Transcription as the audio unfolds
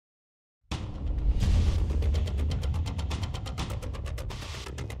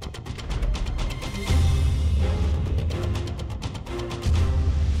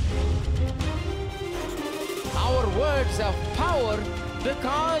words have power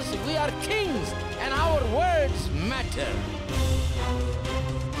because we are kings and our words matter.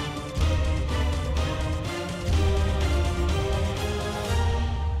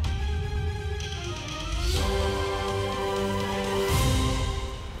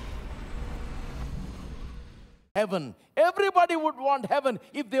 Heaven. Everybody would want heaven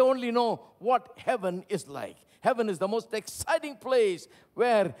if they only know what heaven is like. Heaven is the most exciting place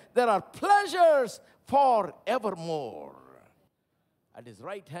where there are pleasures forevermore. At his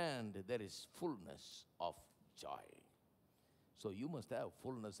right hand, there is fullness of joy. So you must have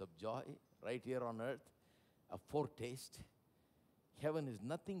fullness of joy right here on earth, a foretaste. Heaven is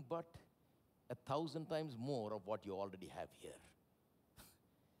nothing but 1,000 times more of what you already have here.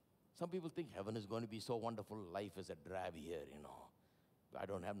 Some people think heaven is going to be so wonderful. Life is a drab here, you know. I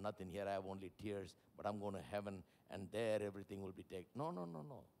don't have nothing here. I have only tears. But I'm going to heaven, and there everything will be taken. No, no, no,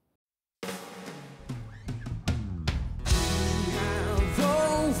 no.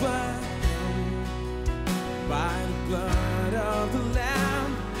 Overcome by the blood of the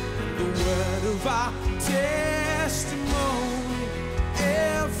Lamb and the word of our testimony.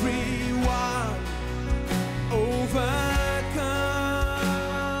 Everyone overcome.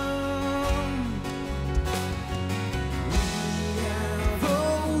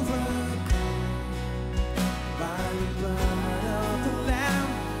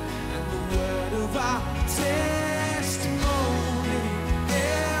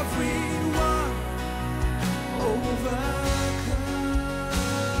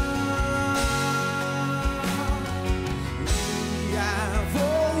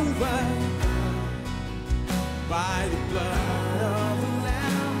 By the blood of the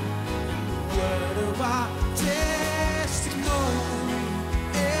Lamb, the word of our testimony,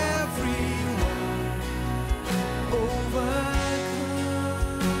 everyone overcome.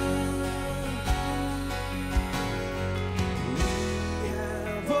 We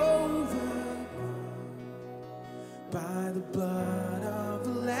have overcome by the blood of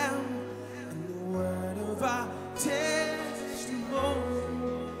the Lamb and the word of our testimony.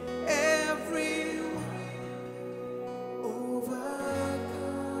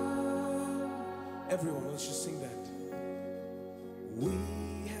 Everyone, let's just sing that. We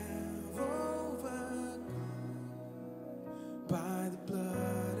have overcome by the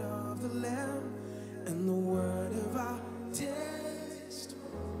blood of the Lamb and the word of our testimony.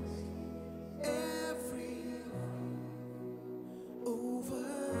 Everyone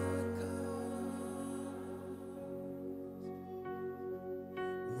overcome.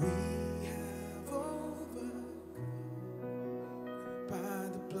 We have overcome by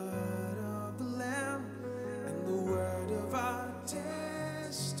the blood of the Lamb and the word of our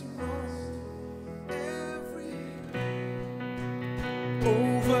testimony. Every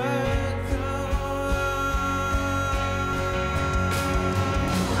overcome.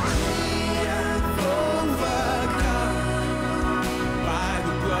 We have overcome by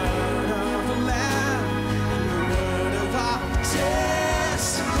the blood of the Lamb and the word of our testimony.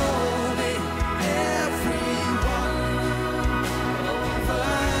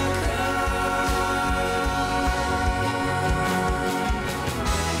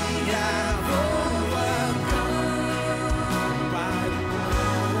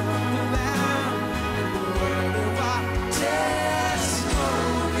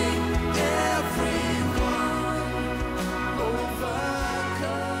 Everyone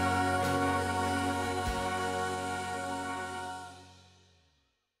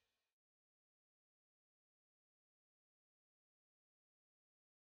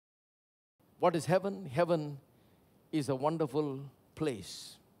What is heaven? Heaven is a wonderful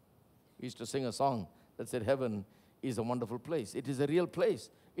place. We used to sing a song that said heaven is a wonderful place. It is a real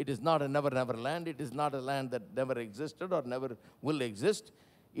place. It is not a never, never land. It is not a land that never existed or never will exist.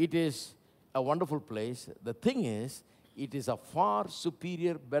 It is a wonderful place. The thing is, it is a far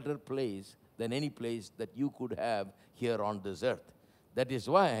superior, better place than any place that you could have here on this earth. That is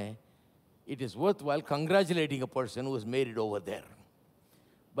why it is worthwhile congratulating a person who has made it over there.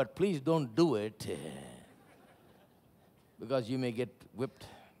 But please don't do it because you may get whipped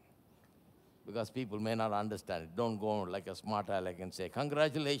because people may not understand it. Don't go like a smart aleck and say,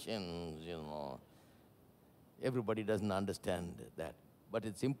 congratulations, you know. Everybody doesn't understand that. But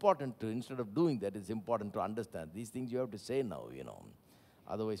it's important to, instead of doing that, it's important to understand. These things you have to say now, you know.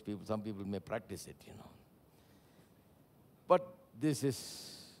 Otherwise, some people may practice it, you know. But this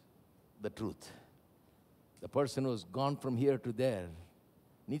is the truth. The person who's gone from here to there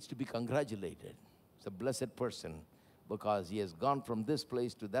needs to be congratulated. It's a blessed person because he has gone from this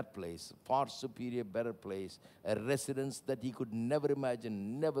place to that place, far superior, better place, a residence that he could never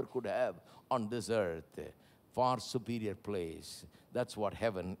imagine, never could have on this earth. far superior place. That's what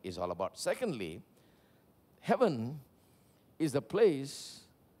heaven is all about. Secondly, heaven is a place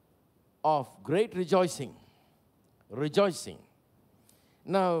of great rejoicing. Rejoicing.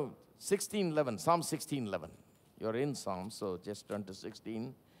 Now, 16:11, Psalm 16:11. You're in Psalm, so just turn to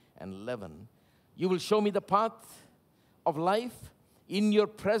 16 and 11. You will show me the path of life. In your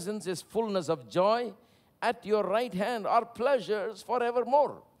presence is fullness of joy. At your right hand are pleasures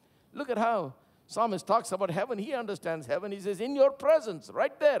forevermore. Look at how Psalmist talks about heaven. He understands heaven. He says, in your presence,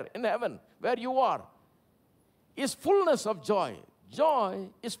 right there in heaven, where you are, is fullness of joy. Joy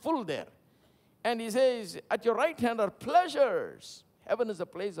is full there. And he says, at your right hand are pleasures. Heaven is a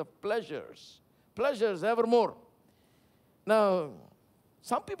place of pleasures. Pleasures evermore. Now,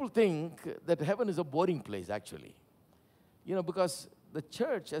 some people think that heaven is a boring place, actually. You know, because the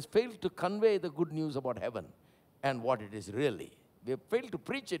church has failed to convey the good news about heaven and what it is really. We have failed to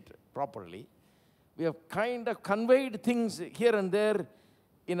preach it properly. We have kind of conveyed things here and there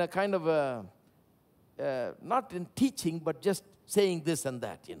in a kind of a, not in teaching, but just saying this and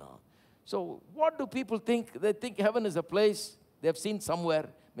that, you know. So what do people think? They think heaven is a place they have seen somewhere,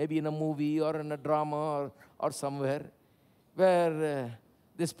 maybe in a movie or in a drama or somewhere, where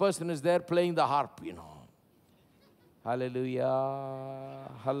this person is there playing the harp, you know. Hallelujah,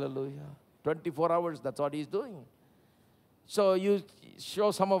 hallelujah. 24 hours, that's what he's doing. So you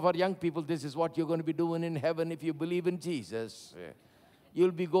show some of our young people, this is what you're going to be doing in heaven if you believe in Jesus. You'll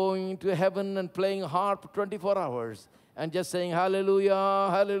be going to heaven and playing harp 24 hours and just saying hallelujah,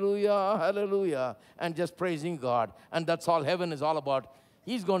 hallelujah, hallelujah, and just praising God. And that's all heaven is all about.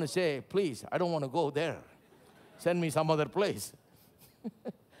 He's going to say, please, I don't want to go there. Send me some other place.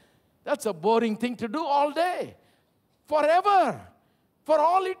 That's a boring thing to do all day. Forever. For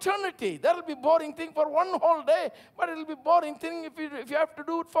all eternity. That'll be boring thing for one whole day, but it'll be boring thing if you have to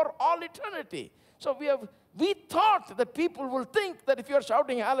do it for all eternity. So we thought that people will think that if you're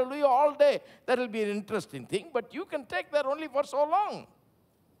shouting hallelujah all day, that'll be an interesting thing, but you can take that only for so long.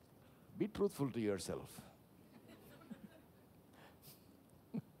 Be truthful to yourself.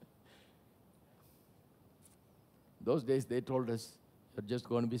 Those days they told us, you're just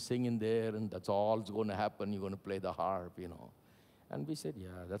going to be singing there and that's all that's going to happen. You're going to play the harp, you know. And we said,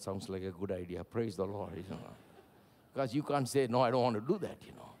 yeah, that sounds like a good idea. Praise the Lord, you know. Because you can't say, no, I don't want to do that,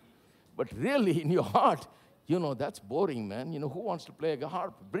 you know. But really, in your heart, you know, that's boring, man. You know, who wants to play a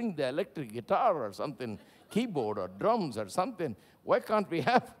harp? Bring the electric guitar or something, keyboard or drums or something. Why can't we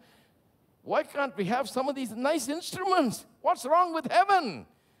have some of these nice instruments? What's wrong with heaven?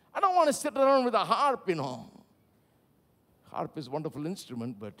 I don't want to sit around with a harp, you know. Harp is a wonderful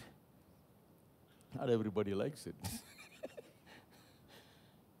instrument, but not everybody likes it.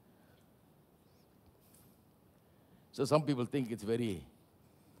 So some people think it's a very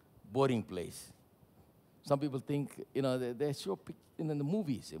boring place. Some people think, you know, they show in the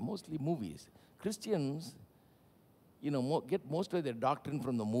movies, mostly movies. Christians, you know, get most of their doctrine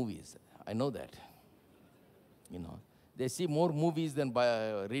from the movies. I know that. You know, they see more movies than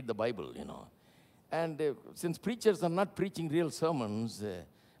read the Bible, you know. And since preachers are not preaching real sermons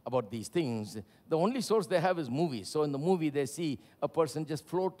about these things, the only source they have is movies. So in the movie, they see a person just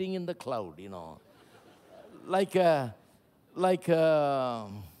floating in the cloud, you know. Like a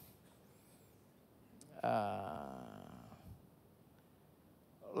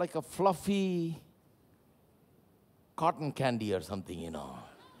fluffy cotton candy or something, you know.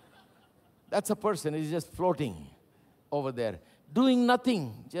 That's a person, he's just floating over there, doing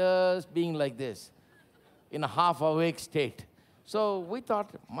nothing, just being like this, in a half-awake state. So we thought,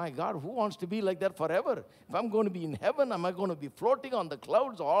 my God, who wants to be like that forever? If I'm going to be in heaven, am I going to be floating on the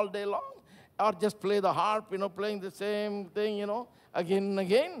clouds all day long? Or just play the harp, you know, playing the same thing, you know, again and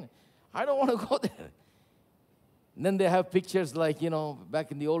again? I don't want to go there. And then they have pictures like, you know,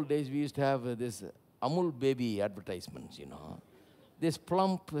 back in the old days, we used to have this Amul baby advertisements, you know. This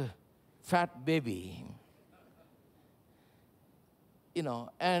plump, fat baby. You know,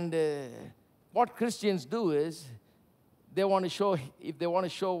 and what Christians do is, they want to show, if they want to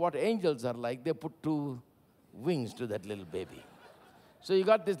show what angels are like, they put 2 wings to that little baby. So you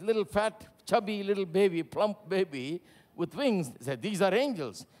got this little fat, chubby little baby, plump baby with wings. They say, these are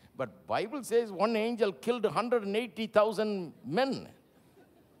angels. But Bible says one angel killed 180,000 men.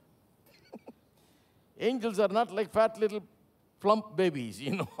 Angels are not like fat little plump babies,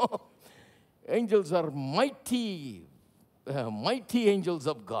 you know. Angels are mighty, mighty angels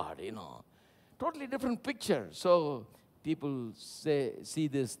of God, you know. Totally different picture. So people see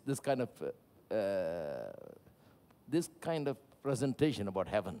this kind of presentation about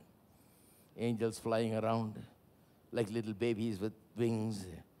heaven. Angels flying around like little babies with wings,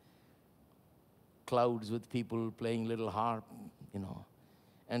 clouds with people playing little harp,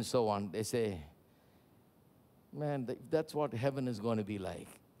 and so on. They say, man, that's what heaven is going to be like,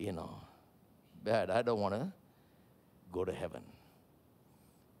 Bad, I don't want to go to heaven.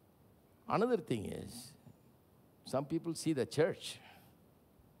 Another thing is, some people see the church.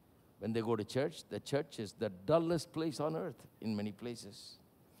 When they go to church, the church is the dullest place on earth in many places,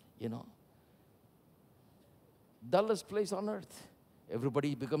 Dullest place on earth.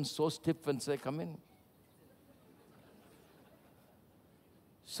 Everybody becomes so stiff when they come in.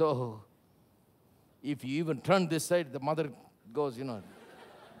 So, if you even turn this side, the mother goes,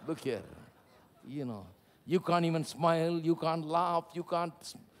 look here, you can't even smile, you can't laugh, you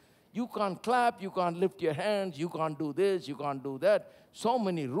can't clap, you can't lift your hands, you can't do this, you can't do that. So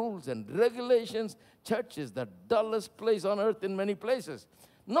many rules and regulations. Church is the dullest place on earth in many places.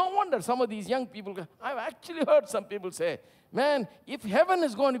 No wonder some of these young people, I've actually heard some people say, man, if heaven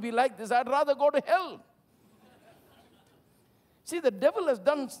is going to be like this, I'd rather go to hell. See, the devil has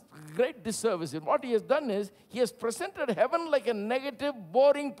done great disservice. What he has done is, he has presented heaven like a negative,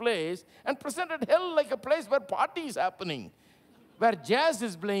 boring place, and presented hell like a place where party is happening, where jazz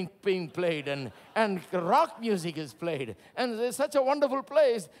is being played, and rock music is played. And it's such a wonderful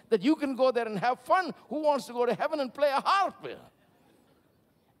place that you can go there and have fun. Who wants to go to heaven and play a harp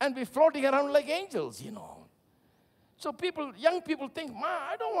and be floating around like angels, So young people think, man,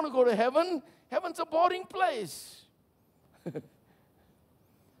 I don't want to go to heaven. Heaven's a boring place.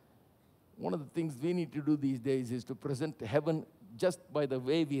 One of the things we need to do these days is to present heaven just by the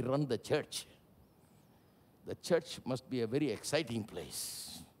way we run the church. The church must be a very exciting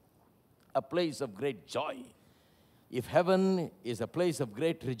place, a place of great joy. If heaven is a place of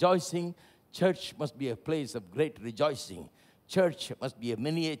great rejoicing, church must be a place of great rejoicing. Church must be a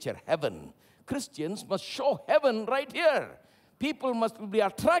miniature heaven. Christians must show heaven right here. People must be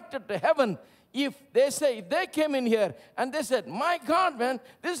attracted to heaven. If they came in here and they said, my God, man,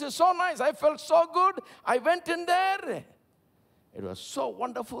 this is so nice. I felt so good. I went in there. It was so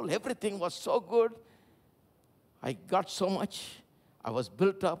wonderful. Everything was so good. I got so much. I was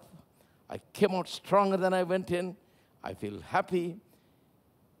built up. I came out stronger than I went in. I feel happy.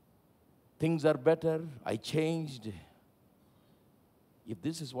 Things are better. I changed. If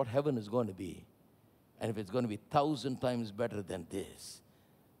this is what heaven is going to be, and if it's going to be 1,000 times better than this,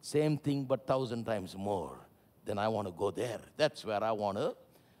 same thing but 1,000 times more, then I want to go there. That's where I want to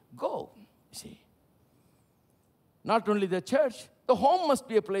go, you see. Not only the church, the home must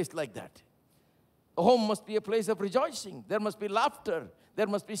be a place like that. The home must be a place of rejoicing. There must be laughter. There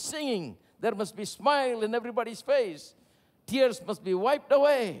must be singing. There must be smile in everybody's face. Tears must be wiped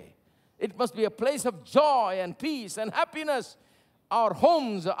away. It must be a place of joy and peace and happiness. Our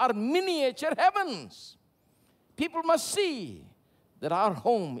homes are miniature heavens. People must see that our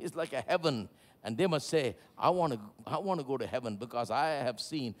home is like a heaven, and they must say, I want to go to heaven because I have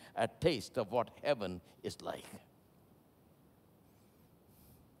seen a taste of what heaven is like.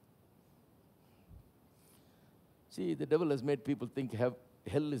 See, the devil has made people think hell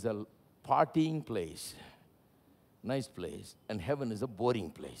is a partying place, nice place, and heaven is a boring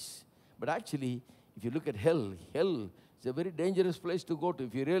place. But actually, if you look at hell is a very dangerous place to go to.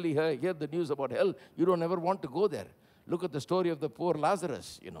 If you really hear the news about hell, you don't ever want to go there. Look at the story of the poor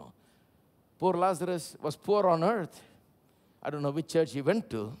Lazarus, Poor Lazarus was poor on earth. I don't know which church he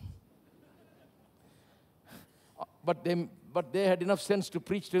went to. But they had enough sense to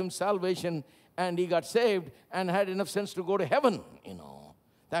preach to him salvation, and he got saved and had enough sense to go to heaven,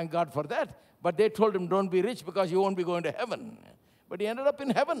 Thank God for that. But they told him, don't be rich because you won't be going to heaven. But he ended up in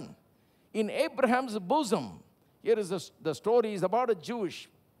heaven, in Abraham's bosom. Here is the story is about a Jewish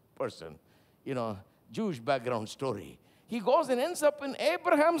person, Jewish background story. He goes and ends up in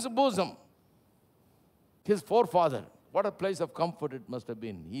Abraham's bosom, his forefather. What a place of comfort it must have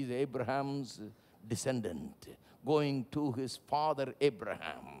been. He's Abraham's descendant, going to his father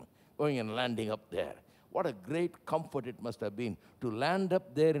Abraham, going and landing up there. What a great comfort it must have been to land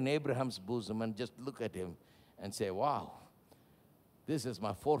up there in Abraham's bosom and just look at him and say, wow, this is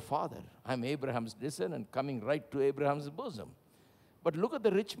my forefather. I'm Abraham's descendant coming right to Abraham's bosom. But look at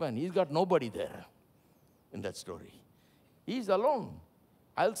the rich man. He's got nobody there in that story. He's alone.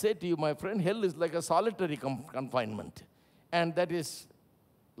 I'll say to you, my friend, hell is like a solitary confinement. And that is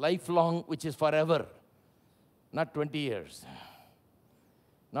lifelong, which is forever. Not 20 years.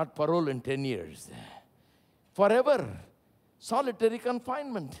 Not parole in 10 years. Forever. Solitary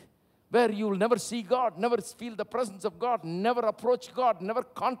confinement. Where you will never see God, never feel the presence of God, never approach God, never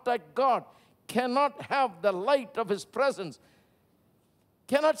contact God, cannot have the light of His presence,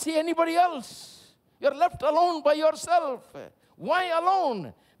 cannot see anybody else. You're left alone by yourself. Why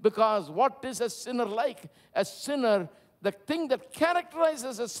alone? Because what is a sinner like? A sinner, the thing that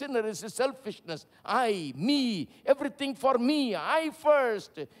characterizes a sinner is his selfishness. I, me, everything for me, I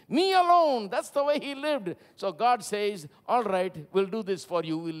first, me alone. That's the way he lived. So God says, all right, we'll do this for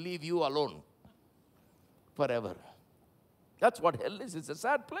you. We'll leave you alone forever. That's what hell is. It's a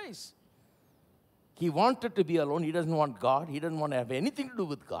sad place. He wanted to be alone. He doesn't want God. He doesn't want to have anything to do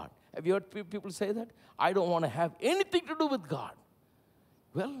with God. Have you heard people say that? I don't want to have anything to do with God.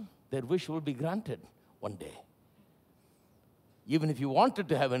 Well, their wish will be granted one day. Even if you wanted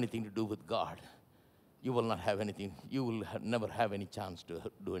to have anything to do with God, you will not have anything. You will never have any chance to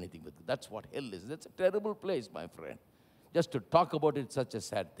do anything with God. That's what hell is. That's a terrible place, my friend. Just to talk about it, such a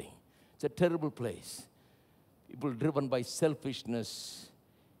sad thing. It's a terrible place. People driven by selfishness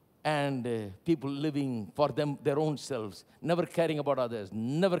and people living for them, their own selves, never caring about others,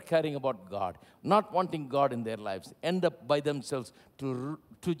 never caring about God, not wanting God in their lives, end up by themselves to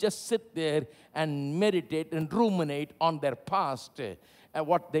just sit there and meditate and ruminate on their past, and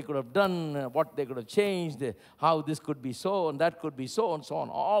what they could have done, what they could have changed, how this could be so and that could be so and so on.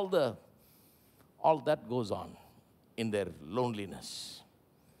 All that goes on in their loneliness.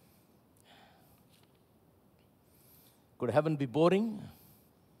 Could heaven be boring?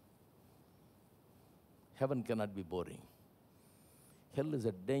 Heaven cannot be boring. Hell is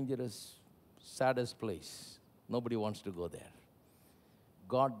a dangerous, saddest place. Nobody wants to go there.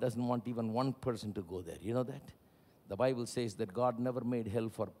 God doesn't want even one person to go there. You know that? The Bible says that God never made hell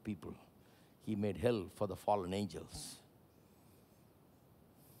for people. He made hell for the fallen angels.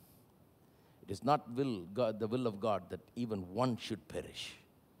 It is not the will of God that even one should perish.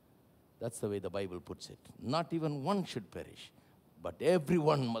 That's the way the Bible puts it. Not even one should perish, but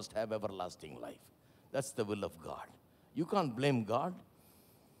everyone must have everlasting life. That's the will of God. You can't blame God.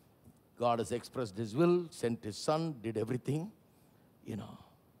 God has expressed his will, sent his son, did everything, you know.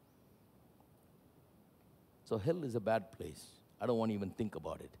 So hell is a bad place. I don't want to even think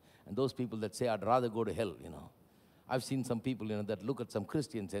about it. And those people that say, I'd rather go to hell, you know. I've seen some people, you know, that look at some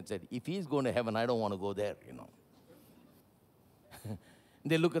Christians and said, if he's going to heaven, I don't want to go there, you know.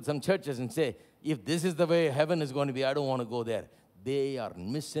 They look at some churches and say, if this is the way heaven is going to be, I don't want to go there. They are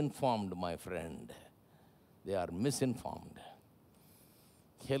misinformed, my friend. They are misinformed.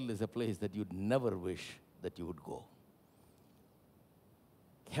 Hell is a place that you'd never wish that you would go.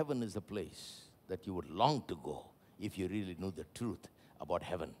 Heaven is a place that you would long to go if you really knew the truth about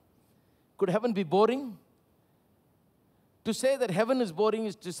heaven. Could heaven be boring? To say that heaven is boring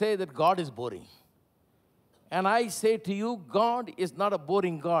is to say that God is boring. And I say to you, God is not a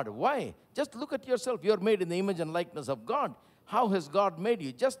boring God. Why? Just look at yourself. You're made in the image and likeness of God. How has God made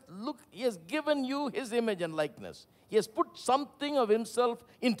you? Just look. He has given you his image and likeness. He has put something of himself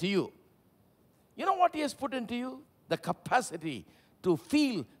into you. You know what he has put into you? The capacity to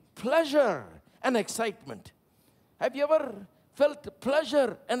feel pleasure and excitement. Have you ever felt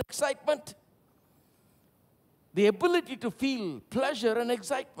pleasure and excitement? The ability to feel pleasure and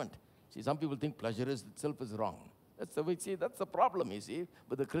excitement. See, some people think pleasure itself is wrong. That's the way, see, that's the problem, you see,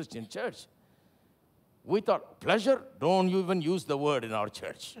 with the Christian church. We thought, pleasure? Don't you even use the word in our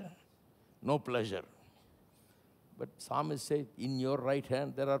church. No pleasure. But psalmist said, in your right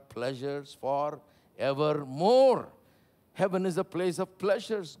hand there are pleasures for evermore. Heaven is a place of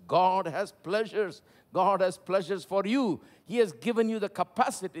pleasures. God has pleasures. God has pleasures for you. He has given you the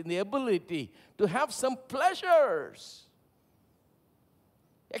capacity and the ability to have some pleasures.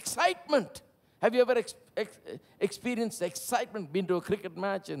 Excitement. Have you ever experienced excitement, been to a cricket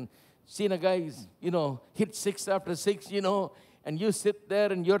match and seen a guy, you know, hit 6 after 6, you know, and you sit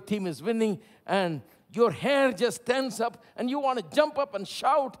there and your team is winning and your hair just stands up and you want to jump up and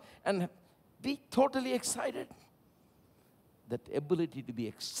shout and be totally excited? That ability to be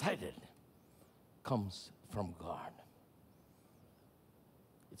excited comes from God.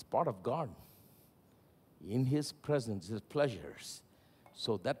 It's part of God. In his presence, his pleasures.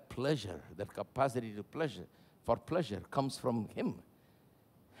 So that pleasure, that capacity to for pleasure comes from him.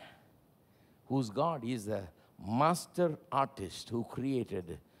 Who's God? He is the master artist who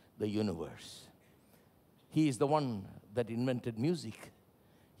created the universe. He is the one that invented music.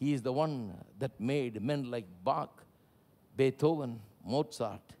 He is the one that made men like Bach, Beethoven,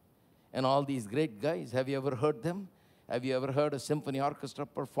 Mozart, and all these great guys. Have you ever heard them? Have you ever heard a symphony orchestra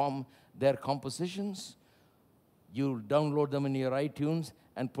perform their compositions? You download them in your iTunes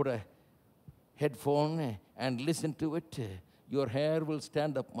and put a headphone and listen to it. Your hair will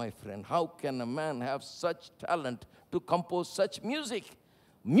stand up, my friend. How can a man have such talent to compose such music?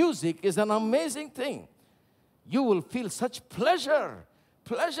 Music is an amazing thing. You will feel such pleasure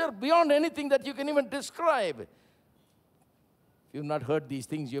beyond anything that you can even describe. If you've not heard these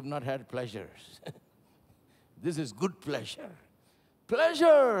things, you have not had pleasures. This is good pleasure.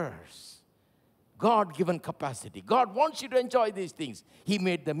 Pleasures. God-given capacity. God wants you to enjoy these things. He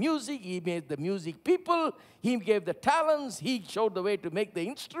made the music. He made the music people. He gave the talents. He showed the way to make the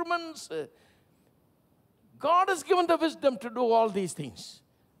instruments. God has given the wisdom to do all these things.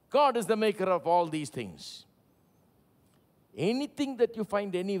 God is the maker of all these things. Anything that you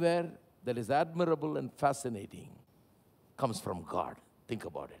find anywhere that is admirable and fascinating comes from God. Think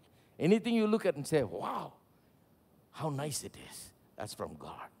about it. Anything you look at and say, wow, how nice it is, that's from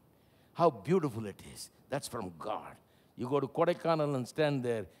God. How beautiful it is, that's from God. You go to Kodaikanal and stand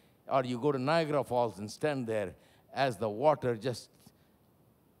there, or you go to Niagara Falls and stand there as the water just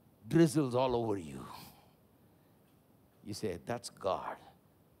drizzles all over you. You say, that's God.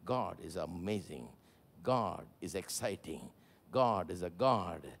 God is amazing. God is exciting. God is a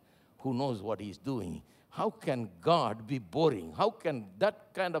God who knows what He's doing. How can God be boring? How can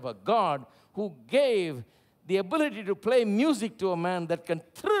that kind of a God who gave the ability to play music to a man that can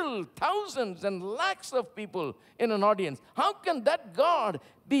thrill thousands and lakhs of people in an audience, how can that God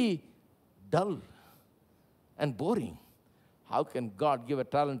be dull and boring? How can God give a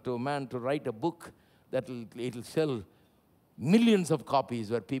talent to a man to write a book that it'll sell millions of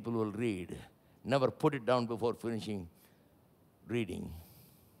copies where people will read, never put it down before finishing reading?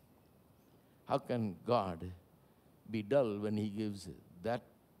 How can God be dull when He gives that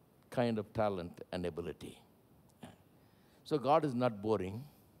kind of talent and ability? So God is not boring.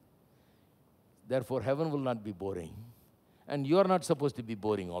 Therefore, heaven will not be boring. And you are not supposed to be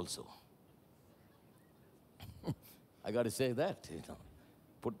boring also. I got to say that,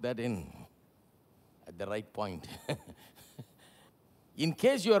 Put that in at the right point. In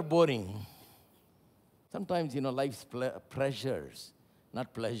case you are boring, sometimes, life's pressures,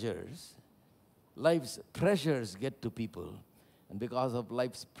 not pleasures, life's pressures get to people. And because of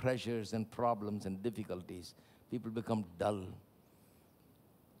life's pressures and problems and difficulties, people become dull.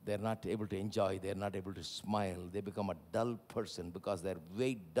 They're not able to enjoy. They're not able to smile. They become a dull person because they're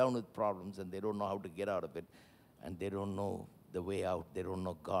weighed down with problems and they don't know how to get out of it. And they don't know the way out. They don't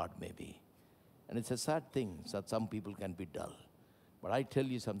know God, maybe. And it's a sad thing that some people can be dull. But I tell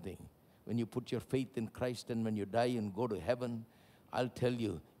you something. When you put your faith in Christ and when you die and go to heaven, I'll tell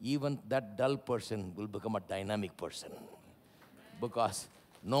you, even that dull person will become a dynamic person. Because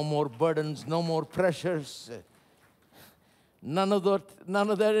no more burdens, no more pressures. None of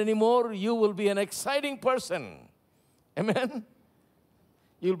that anymore. You will be an exciting person. Amen?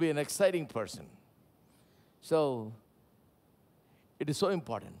 You'll be an exciting person. So, it is so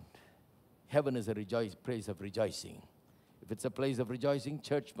important. Heaven is a place of rejoicing. If it's a place of rejoicing,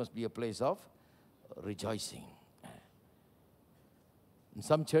 church must be a place of rejoicing. In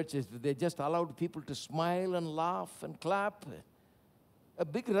some churches, they just allowed people to smile and laugh and clap. A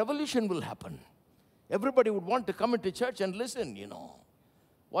big revolution will happen. Everybody would want to come into church and listen,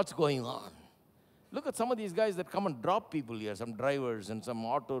 what's going on. Look at some of these guys that come and drop people here, some drivers and some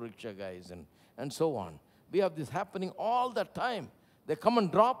auto rickshaw guys and so on. We have this happening all the time. They come and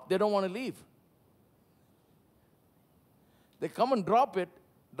drop, they don't want to leave. They come and drop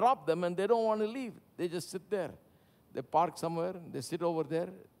them, and they don't want to leave. They just sit there. They park somewhere, they sit over there,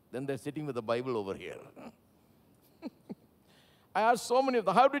 then they're sitting with the Bible over here. I asked so many of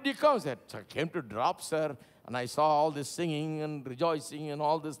them, how did you come? I said, I came to drop, sir, and I saw all this singing and rejoicing and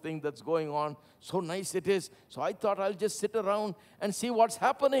all this thing that's going on. So nice it is. So I thought I'll just sit around and see what's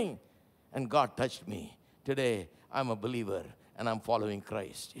happening. And God touched me. Today, I'm a believer, and I'm following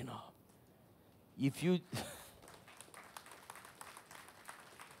Christ, If you...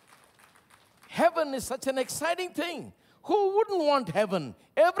 Heaven is such an exciting thing. Who wouldn't want heaven?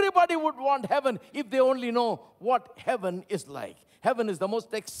 Everybody would want heaven if they only know what heaven is like. Heaven is the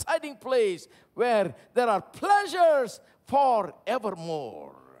most exciting place where there are pleasures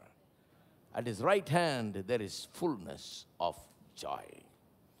forevermore. At His right hand, there is fullness of joy.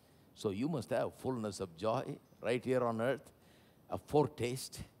 So you must have fullness of joy right here on earth, a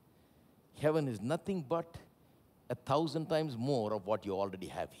foretaste. Heaven is nothing but 1,000 times more of what you already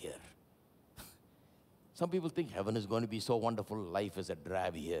have here. Some people think heaven is going to be so wonderful. Life is a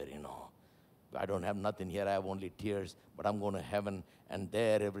drab here, I don't have nothing here. I have only tears. But I'm going to heaven, and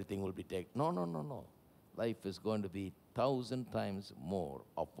there everything will be taken. No. Life is going to be 1,000 times more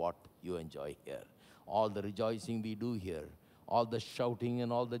of what you enjoy here. All the rejoicing we do here, all the shouting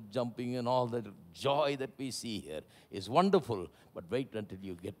and all the jumping and all the joy that we see here is wonderful. But wait until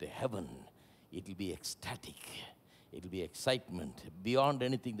you get to heaven. It will be ecstatic. It will be excitement beyond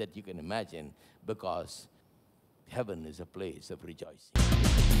anything that you can imagine, because heaven is a place of rejoicing.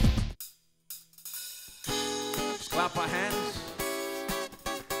 Just clap our hands.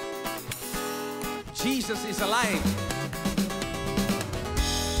 Jesus is alive.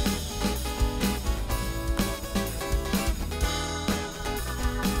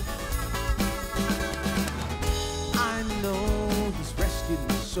 I know He's rescued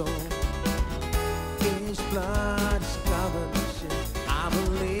my soul. His blood has covered my sin. I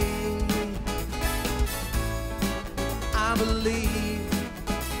believe. I believe.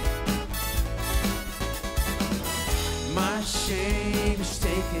 My shame is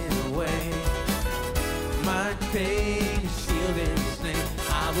taken away. My pain is healed in His name.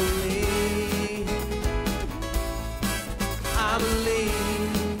 I believe. I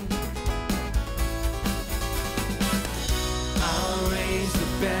believe. I'll raise the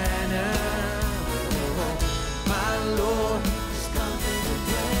banner. My Lord has come to the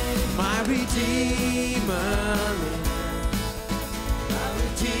grave. My Redeemer lives. My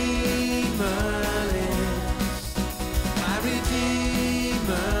Redeemer lives. My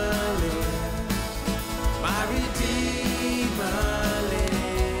Redeemer lives. My Redeemer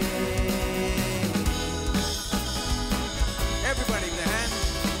lives. Everybody, with their hands,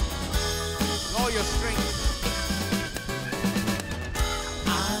 with all your strength. I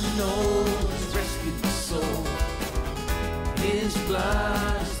know He's rescued my soul. His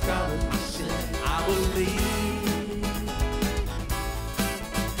blood has covered my sin. I believe.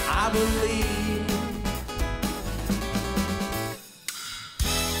 I believe.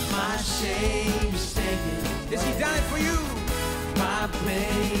 My shame is taken. Yes, He died for you. My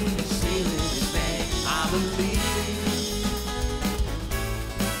pain is healed in His name. I believe.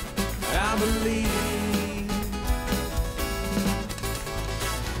 I believe.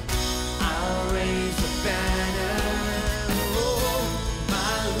 I'll raise the banner. Oh,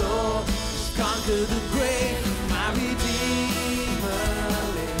 my Lord has conquered the grave. My Redeemer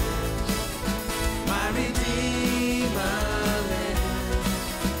lives. My Redeemer lives.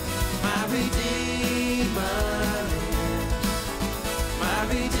 My Redeemer lives. My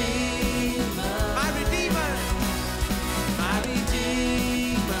Redeemer. My Redeemer. My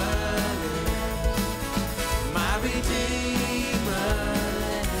Redeemer lives. My Redeemer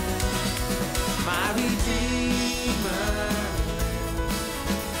lives. My Redeemer.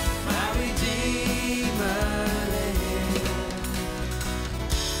 My Redeemer lives.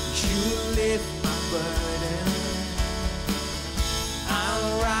 You lift my burden. I'll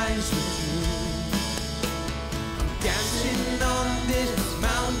rise with you. I'm dancing on this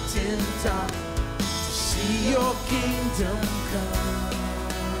mountain top to see your kingdom come.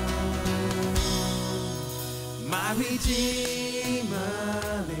 My Redeemer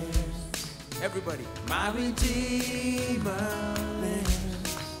lives. Everybody. My Redeemer lives.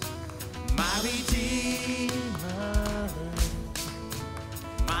 My Redeemer lives.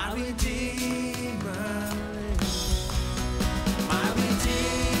 My Redeemer lives. My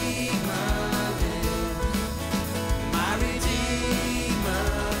Redeemer lives. My Redeemer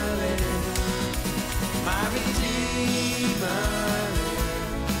lives. My Redeemer lives.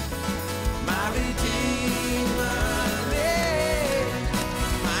 My Redeemer lives.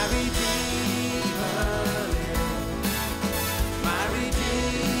 My Redeemer lives. My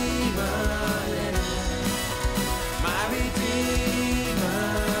Redeemer lives. My Redeemer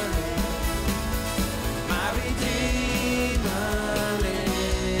lives. My Redeemer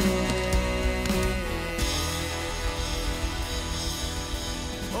lives.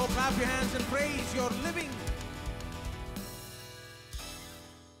 Oh, clap your hands and praise your living